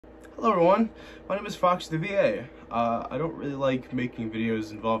Hello everyone, my name is FoxyTheVA. I don't really like making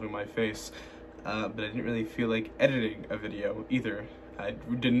videos involving my face, but I didn't really feel like editing a video either. I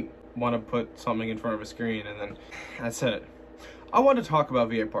didn't want to put something in front of a screen and then that's it. I want to talk about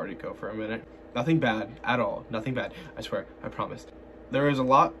VA Partico for a minute. Nothing bad at all, nothing bad, I swear, I promise. There is a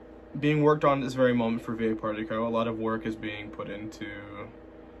lot being worked on at this very moment for VA Partico. A lot of work is being put into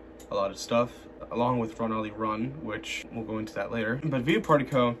a lot of stuff, along with Run Ollie Run, which we'll go into that later. But VA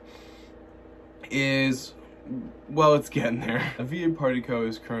Partico is, well, it's getting there. VA Partico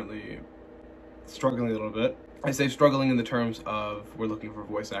is currently struggling a little bit. I say struggling in the terms of we're looking for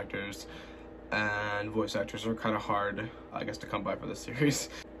voice actors, and voice actors are kind of hard, I guess, to come by for this series.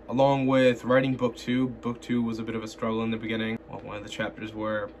 Along with writing book two was a bit of a struggle in the beginning. Well, one of the chapters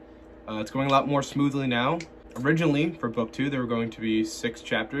were, it's going a lot more smoothly now. Originally, for book 2, there were going to be 6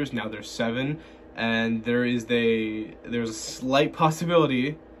 chapters. Now there's 7, and there's a slight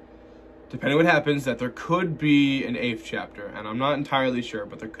possibility, depending on what happens, that there could be an 8th chapter, and I'm not entirely sure,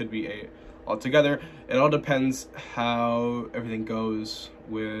 but there could be 8 altogether. It all depends how everything goes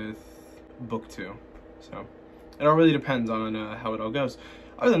with book 2, so it all really depends on how it all goes.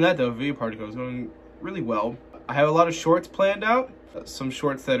 Other than that, though, VA Partico is going really well. I have a lot of shorts planned out. Some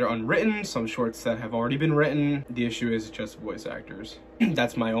shorts that are unwritten, some shorts that have already been written. The issue is just voice actors.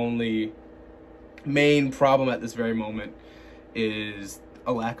 That's my only main problem at this very moment, is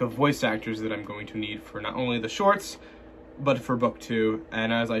a lack of voice actors that I'm going to need for not only the shorts, but for book 2.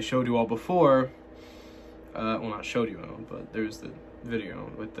 And as I showed you all before, well, not showed you all, but there's the video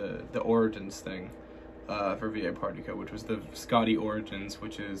with the origins thing for VA Partico, which was the Scotty origins,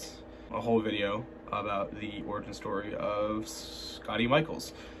 which is a whole video about the origin story of Scotty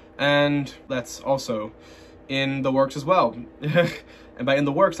Michaels, and that's also in the works as well. And by in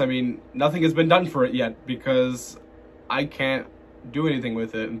the works, I mean nothing has been done for it yet, because I can't do anything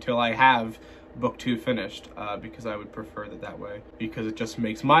with it until I have book 2 finished, because I would prefer that way, because it just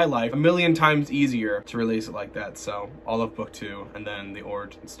makes my life a million times easier to release it like that. So all of book 2 and then the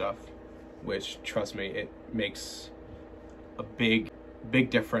origin stuff, which, trust me, it makes a big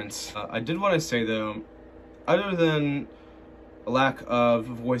difference. I did want to say, though, other than a lack of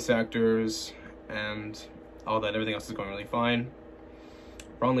voice actors and all that, everything else is going really fine.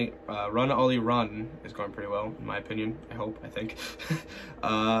 Run Ollie Run is going pretty well, in my opinion. I think.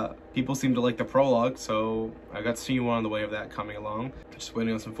 People seem to like the prologue, so I got scene 1 on the way of that coming along. Just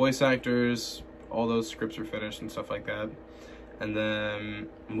waiting on some voice actors. All those scripts are finished and stuff like that. And then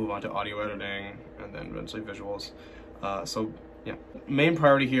move on to audio editing, and then eventually visuals. So yeah, main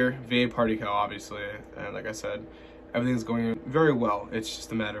priority here, VA Partico, obviously, and like I said, everything's going very well. It's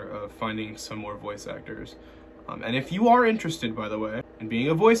just a matter of finding some more voice actors. And if you are interested, by the way, in being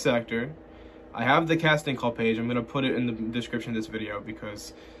a voice actor, I have the casting call page. I'm gonna put it in the description of this video,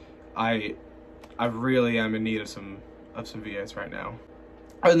 because I really am in need of some VAs right now.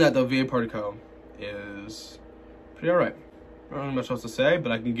 Other than that, though, VA Partico is pretty alright. I don't have much else to say,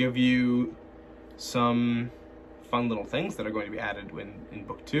 but I can give you some fun little things that are going to be added in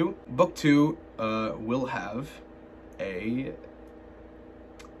book 2. Book 2 will have a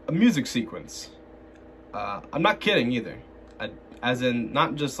music sequence. I'm not kidding either. As in,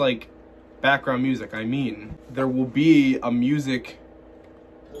 not just like background music. I mean, there will be a music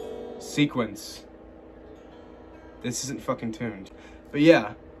sequence. This isn't fucking tuned. But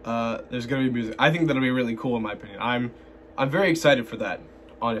yeah, there's gonna be music. I think that'll be really cool, in my opinion. I'm very excited for that.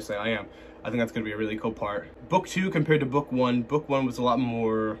 Honestly, I am. I think that's going to be a really cool part. Book 2 compared to book 1. Book 1 was a lot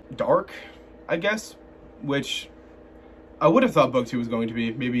more dark, I guess, which I would have thought book 2 was going to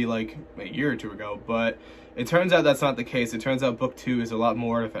be maybe like a year or 2 ago, but it turns out that's not the case. It turns out book 2 is a lot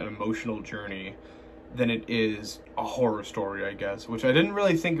more of an emotional journey than it is a horror story, I guess, which I didn't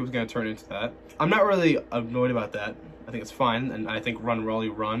really think it was going to turn into that. I'm not really annoyed about that. I think it's fine, and I think Run Ollie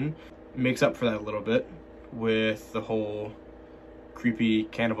Run makes up for that a little bit with the whole creepy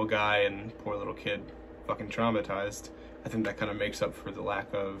cannibal guy and poor little kid fucking traumatized. I think that kind of makes up for the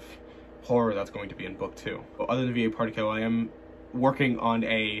lack of horror that's going to be in book 2. But other than VA Partico, I am working on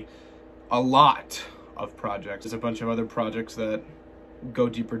a lot of projects. There's a bunch of other projects that go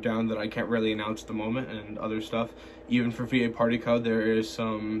deeper down that I can't really announce at the moment, and other stuff. Even for VA Partico, there is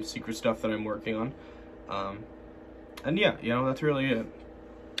some secret stuff that I'm working on. And yeah, you know, that's really it.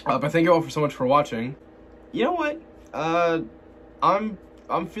 But thank you all so much for watching. You know what?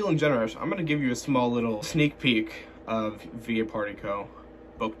 I'm feeling generous. I'm gonna give you a small little sneak peek of VA Partico,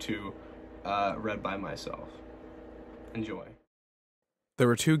 book 2, read by myself. Enjoy. There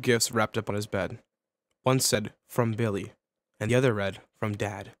were 2 gifts wrapped up on his bed. One said, "From Billy," and the other read, "From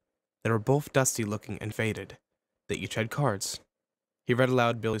Dad." They were both dusty looking and faded. They each had cards. He read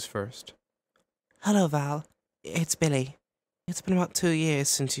aloud Billy's first. Hello, Val. It's Billy. It's been about 2 years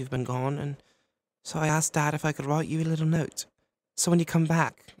since you've been gone, and so I asked Dad if I could write you a little note. So when you come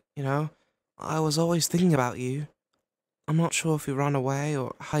back, I was always thinking about you. I'm not sure if you ran away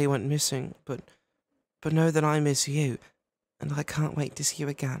or how you went missing, but know that I miss you, and I can't wait to see you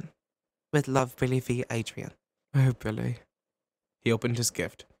again. With love, Billy v. Adrian. Oh, Billy. He opened his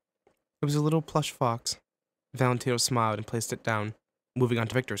gift. It was a little plush fox. Valentino smiled and placed it down, moving on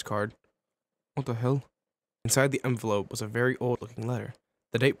to Victor's card. What the hell? Inside the envelope was a very old-looking letter.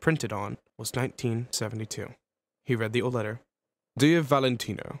 The date printed on was 1972. He read the old letter. Dear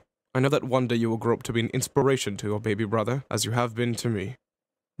Valentino, I know that one day you will grow up to be an inspiration to your baby brother, as you have been to me.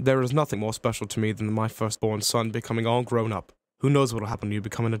 There is nothing more special to me than my firstborn son becoming all grown up. Who knows what will happen when you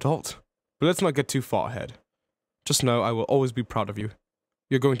become an adult? But let's not get too far ahead. Just know I will always be proud of you.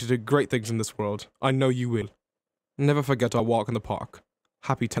 You're going to do great things in this world. I know you will. Never forget our walk in the park.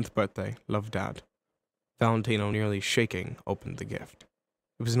 Happy 10th birthday, love, Dad. Valentino, nearly shaking, opened the gift.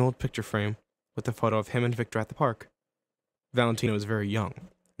 It was an old picture frame with a photo of him and Victor at the park. Valentino was very young,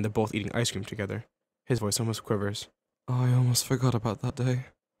 and they're both eating ice cream together. His voice almost quivers. I almost forgot about that day.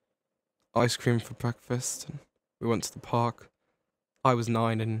 Ice cream for breakfast, and we went to the park. I was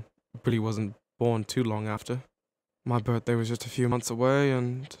 9, and Billy wasn't born too long after. My birthday was just a few months away,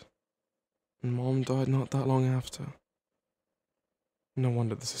 and Mom died not that long after. No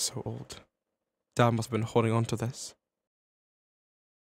wonder this is so old. Dad must have been holding on to this.